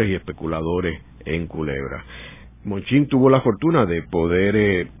desarrolladores y especuladores en Culebra. Monchín tuvo la fortuna de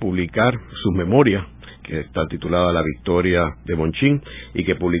poder publicar sus memorias, que está titulada La Victoria de Monchín, y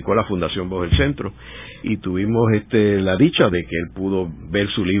que publicó la Fundación Voz del Centro, y tuvimos la dicha de que él pudo ver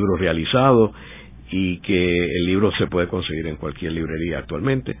su libro realizado y que el libro se puede conseguir en cualquier librería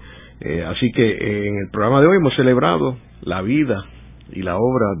actualmente. Así que en el programa de hoy hemos celebrado la vida y la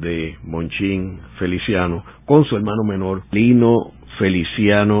obra de Monchín Feliciano con su hermano menor, Lino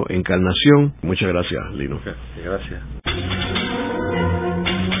Feliciano Encarnación. Muchas gracias, Lino. Gracias.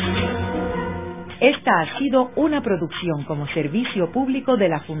 Esta ha sido una producción como servicio público de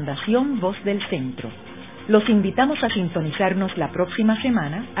la Fundación Voz del Centro. Los invitamos a sintonizarnos la próxima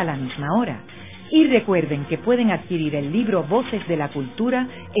semana a la misma hora. Y recuerden que pueden adquirir el libro Voces de la Cultura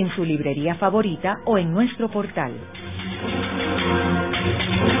en su librería favorita o en nuestro portal.